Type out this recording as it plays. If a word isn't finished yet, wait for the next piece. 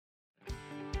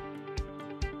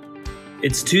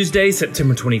It's Tuesday,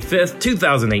 September 25th,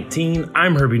 2018.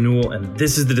 I'm Herbie Newell, and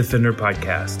this is the Defender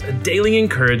Podcast, a daily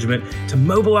encouragement to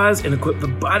mobilize and equip the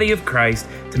body of Christ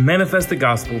to manifest the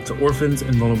gospel to orphans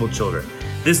and vulnerable children.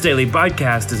 This daily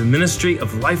podcast is a ministry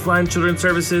of Lifeline Children's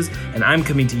Services, and I'm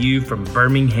coming to you from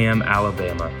Birmingham,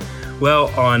 Alabama. Well,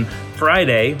 on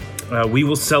Friday, we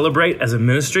will celebrate as a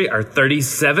ministry our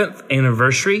 37th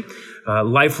anniversary.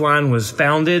 Lifeline was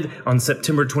founded on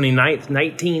September 29th,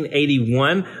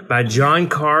 1981 by John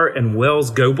Carr and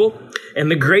Wells Goebel. And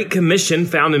the Great Commission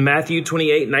found in Matthew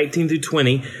 28, 19 through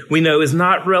 20, we know is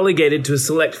not relegated to a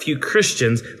select few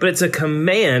Christians, but it's a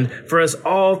command for us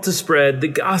all to spread the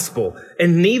gospel.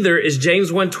 And neither is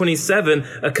James 1:27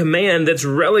 a command that's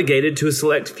relegated to a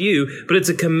select few, but it's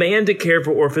a command to care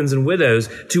for orphans and widows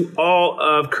to all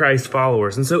of Christ's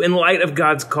followers. And so in light of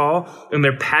God's call and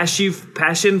their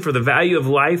passion for the value of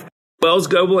life, Wells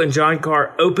Goebel and John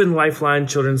Carr opened Lifeline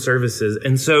Children's Services.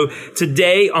 And so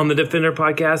today on the Defender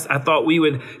Podcast, I thought we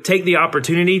would take the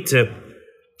opportunity to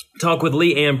talk with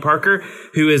Lee Ann Parker,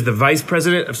 who is the Vice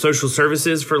President of Social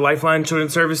Services for Lifeline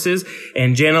Children's Services,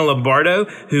 and Jana Lombardo,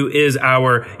 who is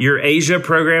our Eurasia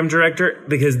Program Director,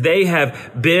 because they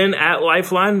have been at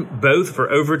Lifeline both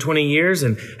for over 20 years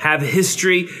and have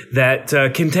history that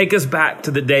can take us back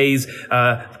to the days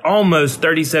almost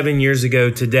 37 years ago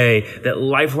today that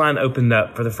Lifeline opened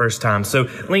up for the first time. So,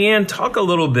 Leanne, talk a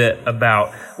little bit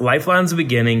about Lifeline's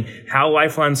beginning, how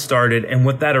Lifeline started, and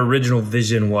what that original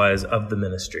vision was of the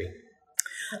ministry.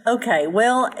 Okay,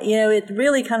 well, it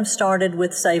really kind of started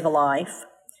with Save a Life,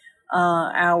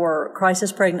 our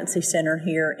crisis pregnancy center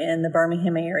here in the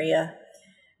Birmingham area.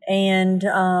 And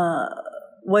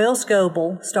Wells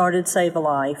Goebel started Save a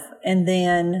Life, and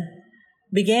then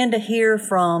began to hear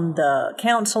from the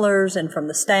counselors and from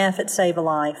the staff at Save a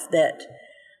Life that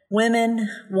women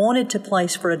wanted to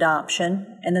place for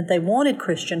adoption and that they wanted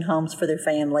Christian homes for their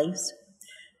families,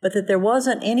 but that there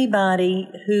wasn't anybody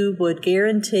who would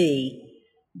guarantee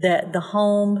that the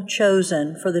home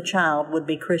chosen for the child would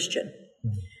be Christian.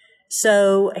 Mm-hmm.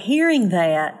 So hearing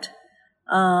that,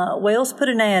 Wells put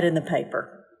an ad in the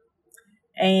paper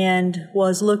and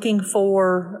was looking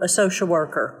for a social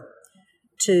worker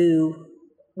to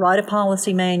write a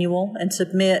policy manual and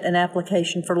submit an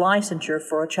application for licensure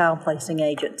for a child placing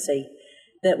agency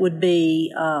that would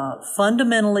be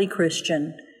fundamentally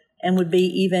Christian and would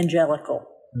be evangelical.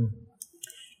 Mm.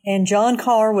 And John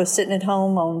Carr was sitting at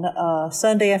home on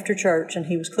Sunday after church, and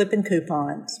he was clipping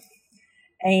coupons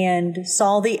and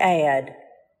saw the ad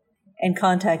and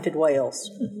contacted Wells.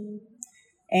 Mm-hmm.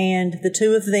 And the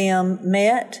two of them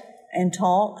met and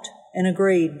talked and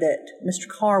agreed that Mr.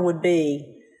 Carr would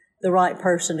be the right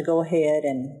person to go ahead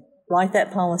and write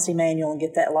that policy manual and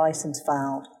get that license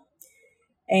filed.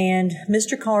 And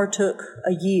Mr. Carr took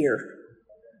a year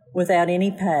without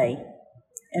any pay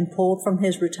and pulled from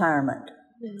his retirement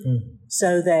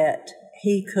so that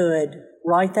he could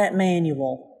write that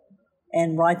manual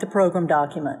and write the program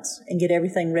documents and get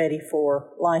everything ready for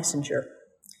licensure.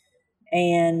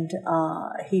 And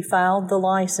he filed the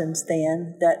license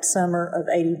then that summer of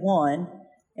 81,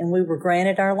 and we were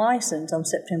granted our license on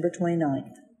September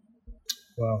 29th.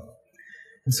 Wow.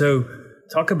 And so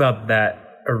talk about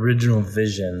that original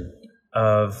vision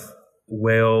of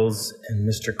Wells and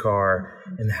Mr. Carr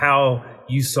and how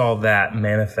you saw that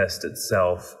manifest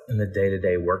itself in the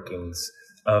day-to-day workings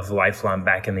of Lifeline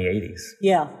back in the 80s.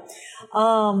 Yeah.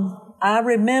 I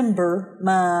remember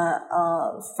my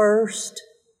first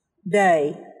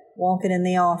day walking in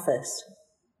the office,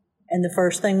 and the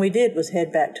first thing we did was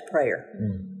head back to prayer.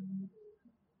 Mm.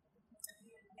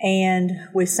 And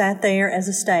we sat there as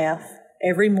a staff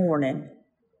every morning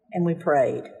and we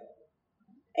prayed.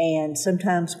 And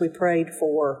sometimes we prayed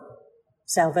for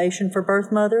salvation for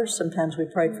birth mothers. Sometimes we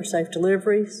prayed for safe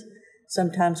deliveries.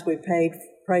 Sometimes we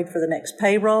prayed for the next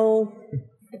payroll.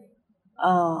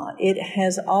 It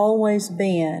has always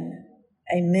been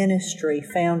a ministry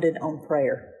founded on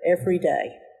prayer every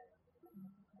day.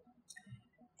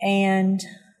 And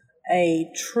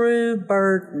a true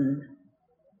burden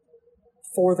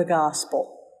for the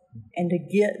gospel and to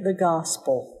get the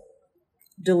gospel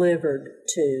delivered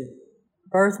to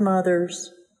birth mothers.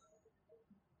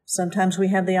 Sometimes we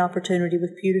have the opportunity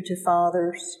with putative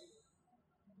fathers.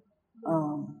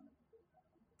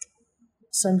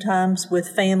 Sometimes with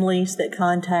families that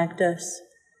contact us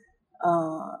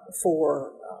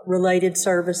for related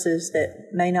services that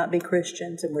may not be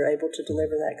Christians, and we're able to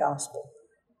deliver that gospel.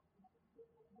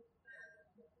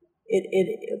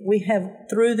 We have,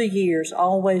 through the years,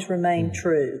 always remained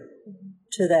true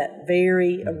to that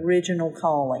very original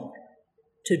calling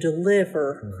to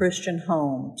deliver Christian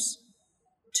homes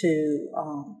to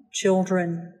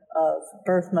children of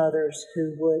birth mothers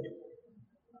who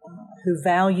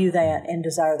value that and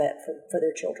desire that for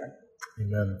their children.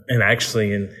 Amen. And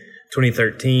actually in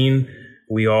 2013,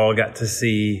 we all got to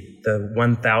see the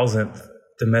 1,000th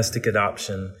domestic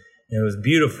adoption. And it was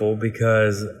beautiful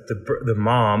because the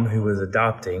mom who was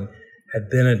adopting had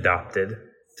been adopted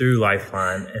through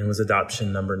Lifeline and was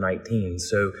adoption number 19.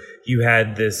 So you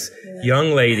had this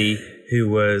young lady who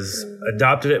was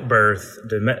adopted at birth,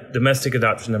 domestic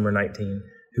adoption number 19,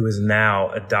 who is now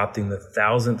adopting the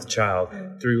 1,000th child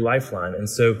through Lifeline. And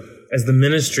so as the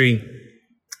ministry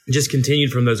just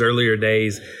continued from those earlier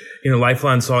days,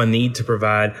 Lifeline saw a need to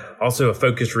provide also a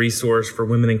focused resource for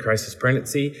women in crisis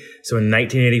pregnancy. So in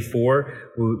 1984,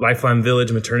 Lifeline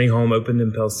Village Maternity Home opened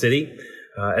in Pell City.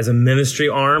 As a ministry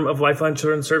arm of Lifeline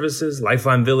Children's Services,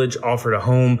 Lifeline Village offered a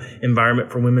home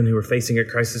environment for women who were facing a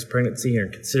crisis pregnancy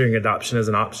and considering adoption as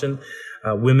an option.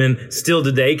 Women still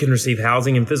today can receive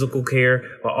housing and physical care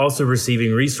while also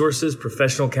receiving resources,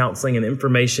 professional counseling, and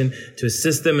information to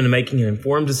assist them in making an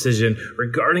informed decision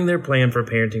regarding their plan for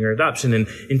parenting or adoption. And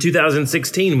in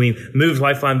 2016, we moved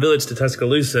Lifeline Village to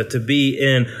Tuscaloosa to be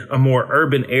in a more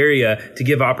urban area to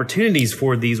give opportunities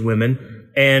for these women.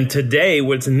 And today,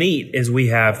 what's neat is we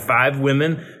have 5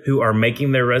 women who are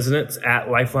making their residence at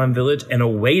Lifeline Village and a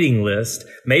waiting list,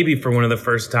 maybe for one of the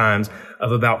first times,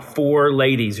 of about 4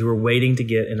 ladies who are waiting to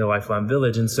get into Lifeline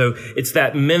Village. And so it's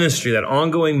that ministry, that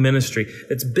ongoing ministry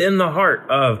that's been the heart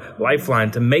of Lifeline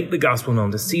to make the gospel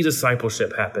known, to see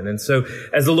discipleship happen. And so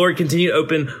as the Lord continued to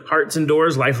open hearts and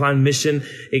doors, Lifeline mission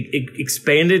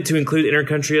expanded to include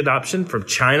intercountry adoption from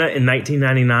China in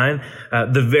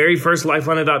 1999. The very first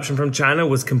Lifeline adoption from China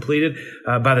was completed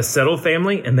by the Settle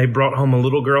family, and they brought home a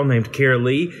little girl named Kara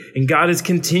Lee. And God has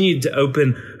continued to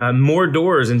open more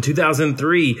doors. In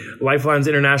 2003, Lifeline's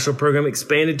international program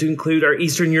expanded to include our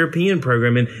Eastern European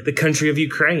program in the country of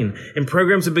Ukraine. And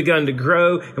programs have begun to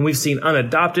grow, and we've seen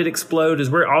unadopted explode as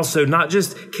we're also not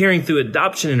just caring through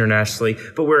adoption internationally,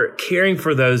 but we're caring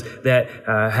for those that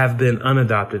have been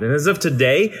unadopted. And as of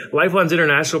today, Lifeline's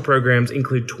international programs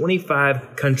include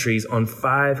 25 countries on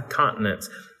 5 continents,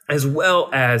 as well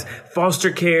as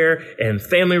foster care and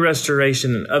family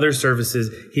restoration and other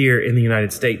services here in the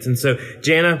United States. And so,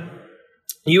 Jana,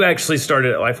 you actually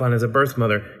started at Lifeline as a birth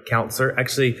mother counselor.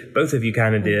 Actually, both of you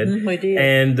kind of did. We did.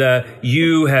 And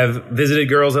you have visited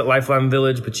girls at Lifeline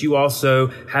Village, but you also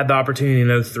had the opportunity in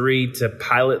 2003 to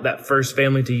pilot that first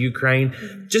family to Ukraine.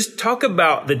 Just talk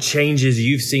about the changes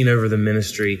you've seen over the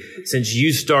ministry since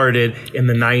you started in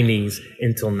the 90s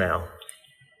until now.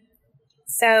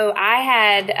 So I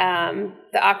had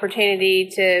the opportunity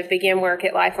to begin work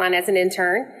at Lifeline as an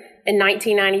intern in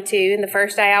 1992. And the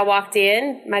first day I walked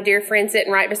in, my dear friend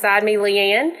sitting right beside me,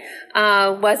 Leanne,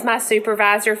 was my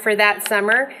supervisor for that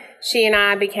summer. She and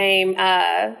I became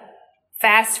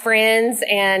fast friends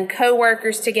and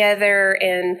co-workers together,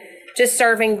 and just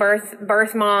serving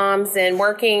birth moms and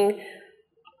working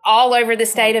all over the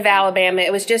state of Alabama.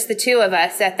 It was just the 2 of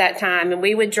us at that time, and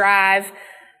we would drive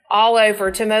all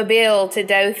over to Mobile, to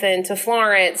Dothan, to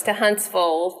Florence, to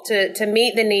Huntsville, to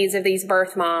meet the needs of these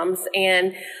birth moms.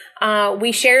 And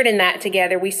we shared in that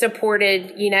together. We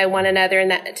supported, one another in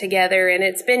that together. And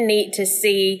it's been neat to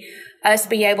see us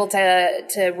be able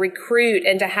to recruit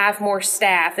and to have more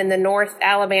staff in the North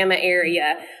Alabama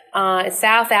area,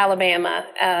 South Alabama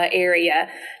area.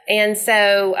 And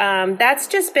so that's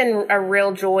just been a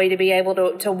real joy to be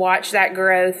able to watch that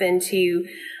growth into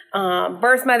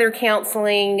birth mother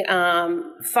counseling,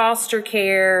 foster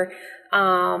care,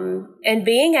 and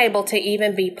being able to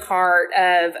even be part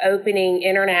of opening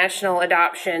international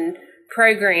adoption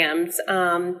programs.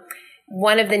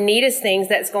 One of the neatest things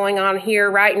that's going on here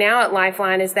right now at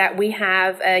Lifeline is that we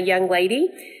have a young lady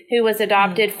who was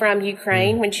adopted from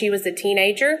Ukraine when she was a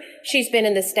teenager. She's been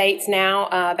in the States now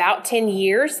about 10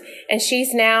 years, and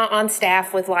she's now on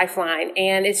staff with Lifeline.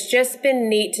 And it's just been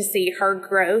neat to see her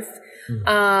growth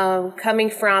coming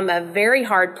from a very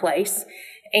hard place,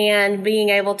 and being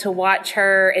able to watch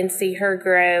her and see her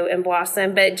grow and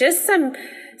blossom. But just some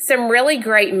really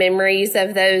great memories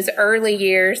of those early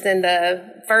years in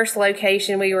the first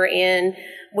location we were in.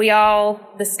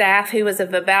 The staff who was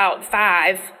of about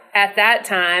 5 at that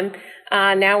time,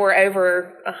 now we're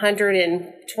over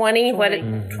 120,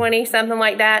 20, something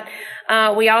like that.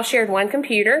 We all shared one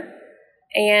computer.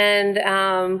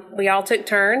 And we all took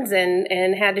turns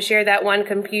and had to share that one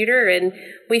computer. And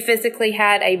we physically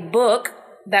had a book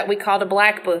that we called a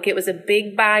black book. It was a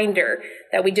big binder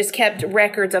that we just kept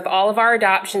records of all of our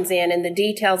adoptions in and the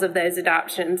details of those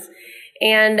adoptions.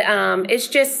 And it's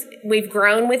just, we've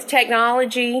grown with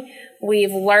technology.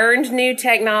 We've learned new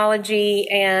technology,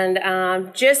 and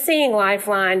just seeing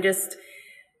Lifeline just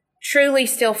truly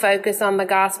still focus on the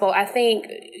gospel. I think,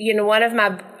 one of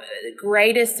my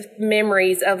greatest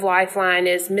memories of Lifeline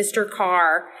is Mr.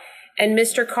 Carr, and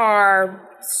Mr. Carr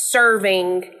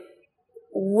serving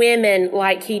women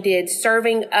like he did,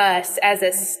 serving us as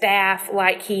a staff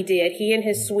like he did. He and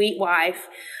his sweet wife,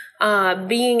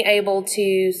 being able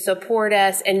to support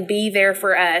us and be there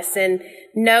for us, and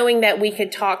knowing that we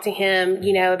could talk to him,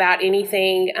 about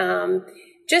anything.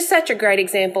 Just such a great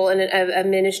example of a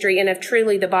ministry and of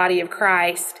truly the body of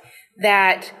Christ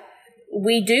that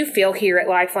we do feel here at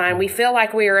Lifeline. We feel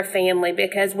like we are a family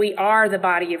because we are the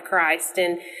body of Christ.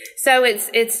 And so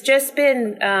it's just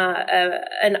been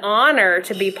an honor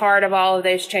to be part of all of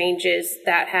those changes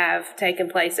that have taken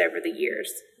place over the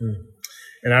years.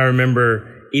 And I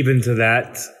remember, even to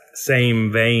that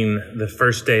same vein, the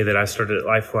first day that I started at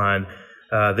Lifeline,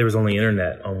 there was only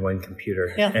internet on one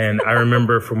computer. Yeah. And I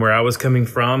remember from where I was coming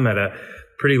from at a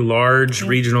pretty large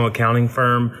regional accounting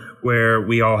firm where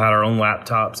we all had our own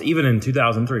laptops. Even in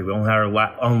 2003, we all had our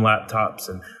own laptops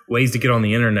and ways to get on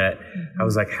the internet. I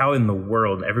was like, how in the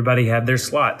world? Everybody had their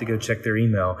slot to go check their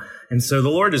email. And so the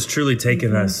Lord has truly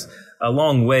taken us a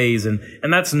long ways. And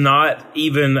that's not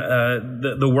even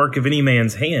the work of any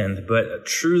man's hand, but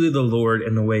truly the Lord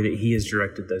and the way that he has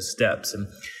directed those steps. And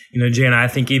Jana, I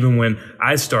think even when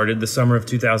I started the summer of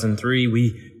 2003,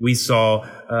 we saw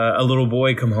a little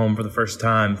boy come home for the first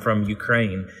time from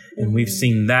Ukraine. And we've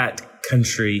seen that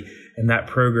country and that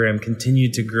program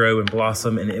continue to grow and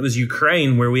blossom. And it was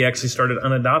Ukraine where we actually started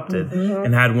Unadopted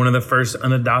and had one of the first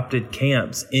unadopted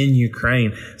camps in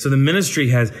Ukraine. So the ministry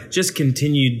has just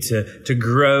continued to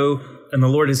grow, and the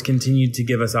Lord has continued to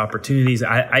give us opportunities.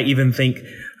 I even think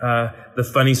the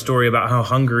funny story about how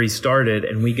Hungary started,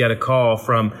 and we get a call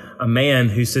from a man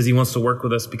who says he wants to work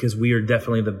with us because we are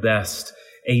definitely the best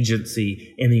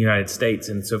agency in the United States.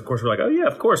 And so, of course, we're like, oh, yeah,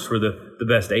 of course, we're the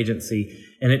best agency.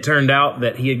 And it turned out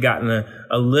that he had gotten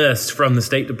a list from the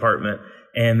State Department,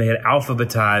 and they had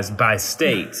alphabetized by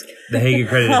state the Hague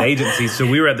accredited agencies. So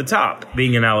we were at the top,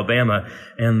 being in Alabama,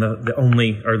 and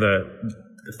the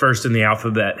first in the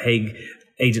alphabet Hague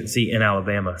agency in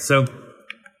Alabama. So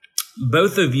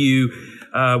both of you,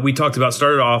 we talked about,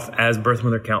 started off as birth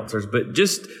mother counselors, but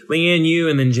just Leanne, you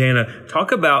and then Jana,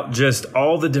 talk about just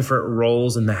all the different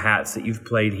roles and the hats that you've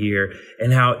played here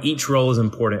and how each role is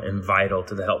important and vital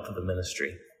to the health of the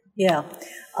ministry. Yeah.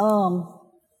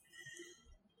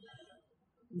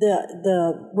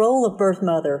 The role of birth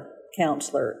mother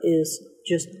counselor is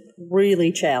just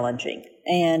really challenging.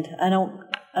 And I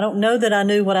don't know that I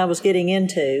knew what I was getting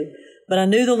into, but I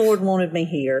knew the Lord wanted me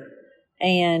here.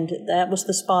 And that was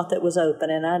the spot that was open.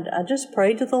 And I just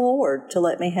prayed to the Lord to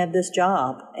let me have this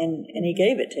job. And He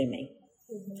gave it to me.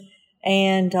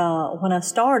 And when I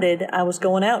started, I was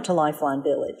going out to Lifeline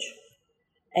Village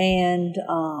and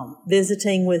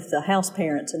visiting with the house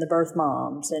parents and the birth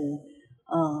moms and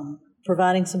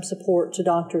providing some support to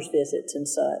doctor's visits and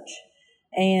such.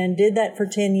 And did that for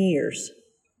 10 years.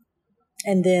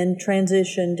 And then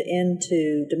transitioned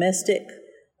into domestic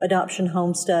adoption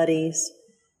home studies,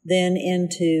 then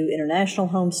into international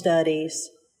home studies,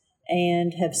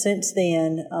 and have since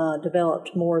then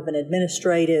developed more of an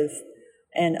administrative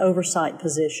and oversight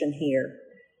position here.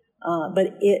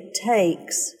 But it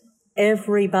takes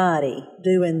everybody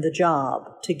doing the job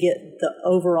to get the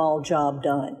overall job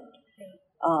done.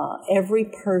 Every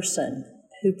person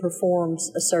who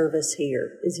performs a service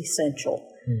here is essential,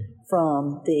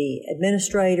 from the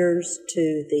administrators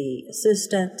to the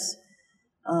assistants,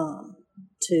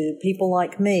 to people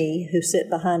like me who sit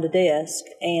behind a desk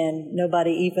and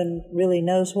nobody even really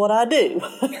knows what I do.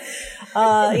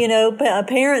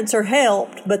 Parents are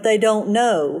helped, but they don't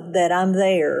know that I'm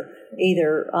there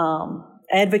either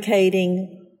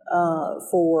advocating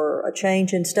for a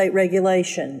change in state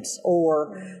regulations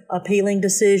or appealing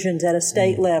decisions at a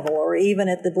state level or even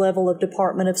at the level of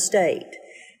Department of State,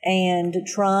 and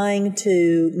trying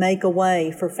to make a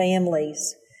way for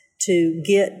families to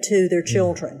get to their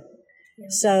children.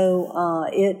 So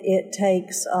it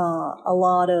takes a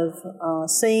lot of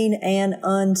seen and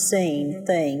unseen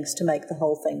things to make the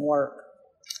whole thing work.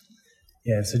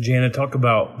 Yeah, so Jana, talk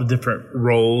about the different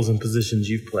roles and positions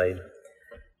you've played.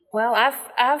 Well,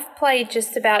 I've played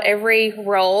just about every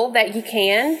role that you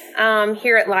can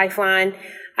here at Lifeline.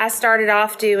 I started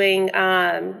off doing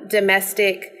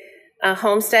domestic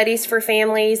home studies for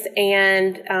families,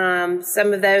 and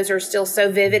some of those are still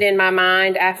so vivid in my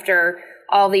mind after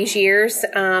all these years,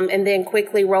 and then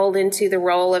quickly rolled into the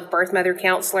role of birth mother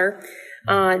counselor.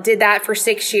 Did that for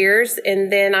 6 years, and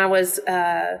then I was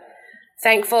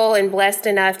thankful and blessed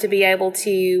enough to be able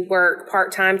to work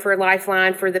part-time for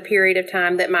Lifeline for the period of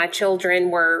time that my children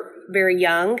were very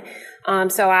young.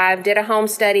 So I did a home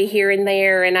study here and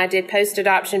there, and I did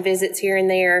post-adoption visits here and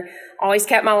there, always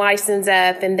kept my license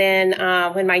up. And then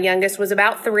when my youngest was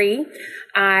about 3,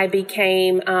 I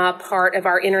became part of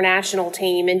our international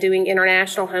team and doing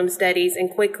international home studies, and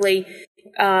quickly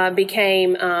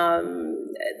became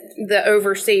the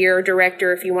overseer,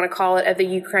 director, if you want to call it, of the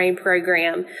Ukraine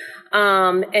program.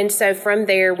 And so from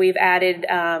there, we've added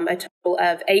a total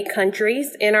of 8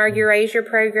 countries in our Eurasia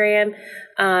program,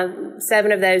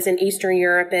 7 of those in Eastern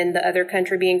Europe, and the other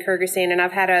country being Kyrgyzstan. And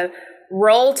I've had a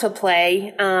role to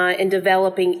play in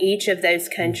developing each of those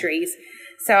countries.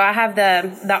 So I have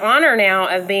the honor now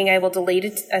of being able to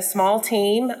lead a small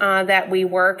team that we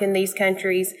work in these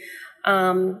countries.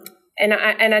 And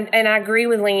I agree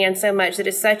with Leanne so much that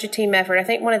it's such a team effort. I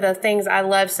think one of the things I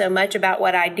love so much about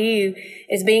what I do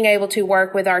is being able to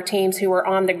work with our teams who are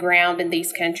on the ground in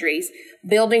these countries,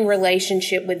 building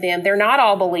relationship with them. They're not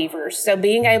all believers. So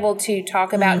being able to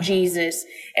talk about Jesus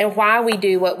and why we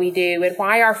do what we do, and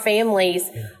why our families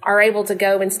are able to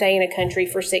go and stay in a country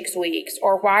for 6 weeks,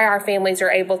 or why our families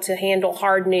are able to handle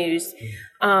hard news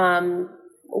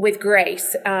with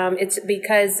grace. It's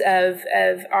because of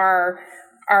our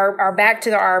back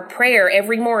to our prayer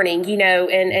every morning,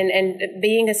 and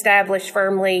being established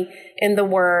firmly in the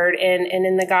Word and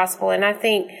in the gospel. And I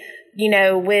think,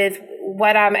 with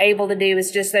what I'm able to do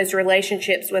is just those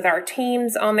relationships with our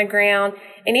teams on the ground,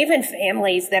 and even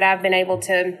families that I've been able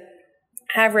to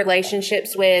have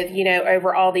relationships with,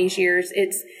 over all these years.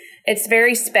 It's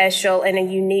very special and a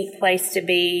unique place to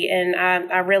be, and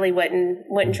I really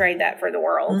wouldn't trade that for the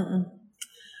world. Mm-mm.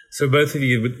 So both of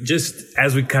you, just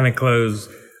as we kind of close,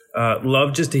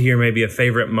 love just to hear maybe a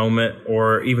favorite moment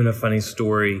or even a funny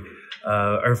story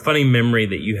or a funny memory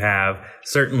that you have.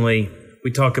 Certainly,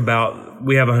 we talk about,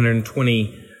 we have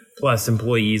 120 plus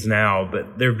employees now,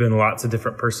 but there have been lots of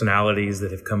different personalities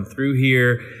that have come through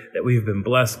here that we've been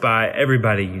blessed by,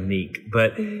 everybody unique.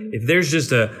 But if there's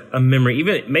just a memory,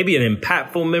 even maybe an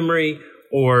impactful memory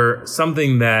or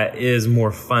something that is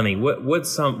more funny,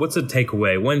 what's a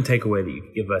takeaway, one takeaway that you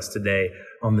could give us today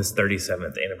on this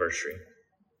 37th anniversary?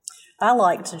 I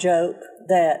like to joke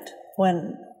that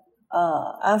when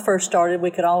I first started,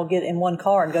 we could all get in one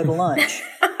car and go to lunch.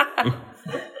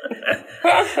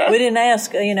 We didn't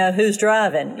ask, who's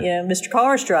driving. Mr.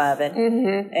 Carr's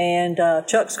driving, and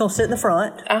Chuck's going to sit in the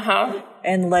front,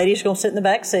 and the lady's going to sit in the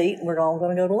back seat, and we're all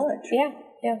going to go to lunch.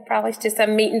 Yeah, probably just a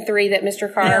meet and three that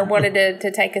Mr. Carr wanted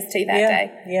to take us to that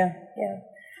day. Yeah.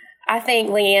 I think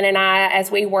Leanne and I, as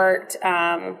we worked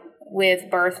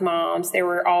with birth moms, there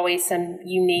were always some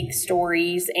unique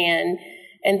stories and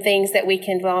things that we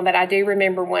can dwell on. But I do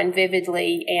remember one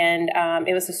vividly, and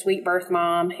it was a sweet birth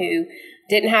mom who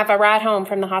didn't have a ride home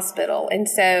from the hospital. And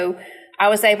so I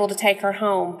was able to take her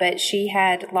home, but she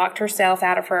had locked herself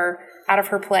out of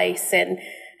her place. And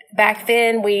back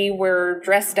then we were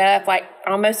dressed up like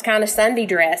almost kind of Sunday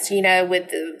dress,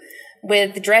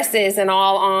 with dresses and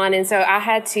all on. And so I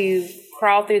had to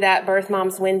crawl through that birth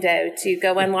mom's window to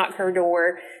go unlock her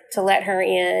door to let her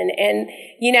in. And,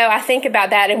 I think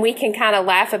about that, and we can kind of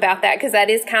laugh about that because that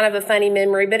is kind of a funny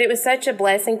memory, but it was such a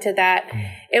blessing to that.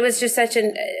 It was just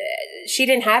she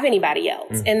didn't have anybody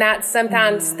else. And that's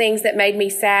sometimes things that made me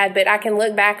sad, but I can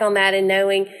look back on that and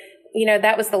knowing,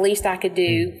 that was the least I could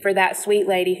do for that sweet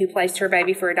lady who placed her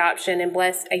baby for adoption and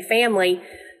blessed a family,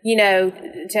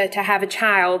 to have a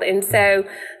child. And so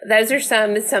those are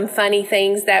some funny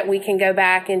things that we can go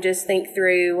back and just think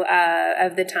through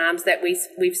of the times that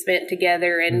we've spent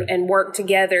together and worked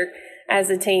together as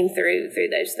a team through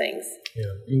those things. Yeah.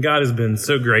 And God has been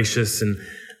so gracious, and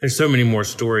there's so many more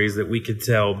stories that we could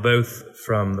tell, both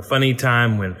from the funny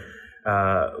time when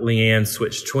Leanne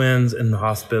switched twins in the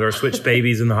hospital or switched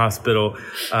babies in the hospital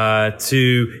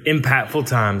to impactful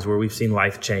times where we've seen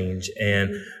life change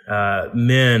and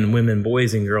men, women,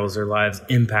 boys, and girls, their lives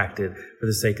impacted for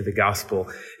the sake of the gospel.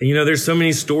 And there's so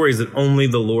many stories that only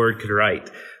the Lord could write.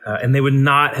 And they would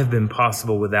not have been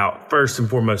possible without, first and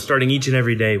foremost, starting each and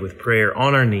every day with prayer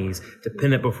on our knees,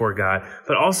 dependent before God,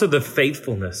 but also the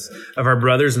faithfulness of our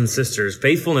brothers and sisters,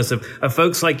 faithfulness of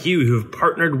folks like you who have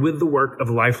partnered with the work of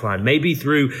Lifeline, maybe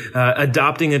through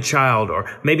adopting a child, or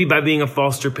maybe by being a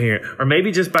foster parent, or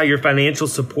maybe just by your financial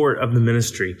support of the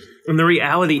ministry. And the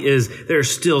reality is there are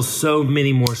still so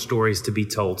many more stories to be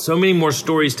told, so many more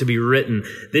stories to be written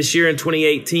this year in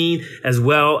 2018 as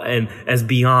well and as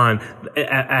beyond,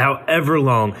 however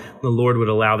long the Lord would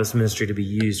allow this ministry to be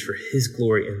used for His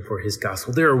glory and for His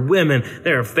gospel. There are women,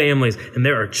 there are families, and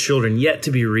there are children yet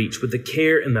to be reached with the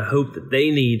care and the hope that they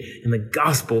need in the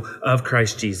gospel of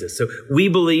Christ Jesus. So we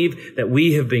believe that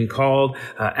we have been called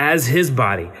as His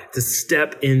body to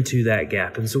step into that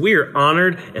gap. And so we are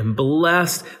honored and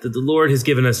blessed that the Lord has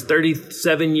given us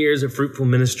 37 years of fruitful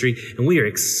ministry, and we are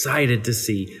excited to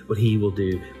see what He will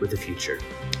do with the future.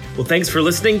 Well, thanks for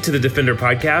listening to the Defender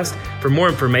Podcast. For more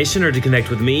information or to connect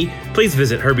with me, please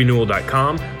visit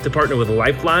herbieNewell.com. To partner with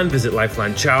Lifeline, visit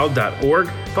lifelinechild.org.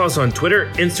 Follow us on Twitter,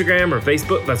 Instagram, or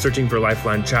Facebook by searching for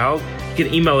Lifeline Child. You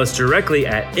can email us directly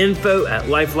at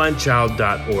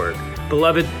info@lifelinechild.org.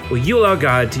 Beloved, will you allow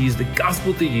God to use the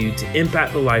gospel through you to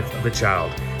impact the life of a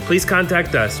child? Please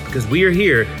contact us because we are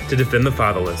here to defend the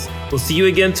fatherless. We'll see you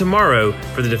again tomorrow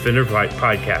for the Defender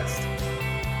Podcast.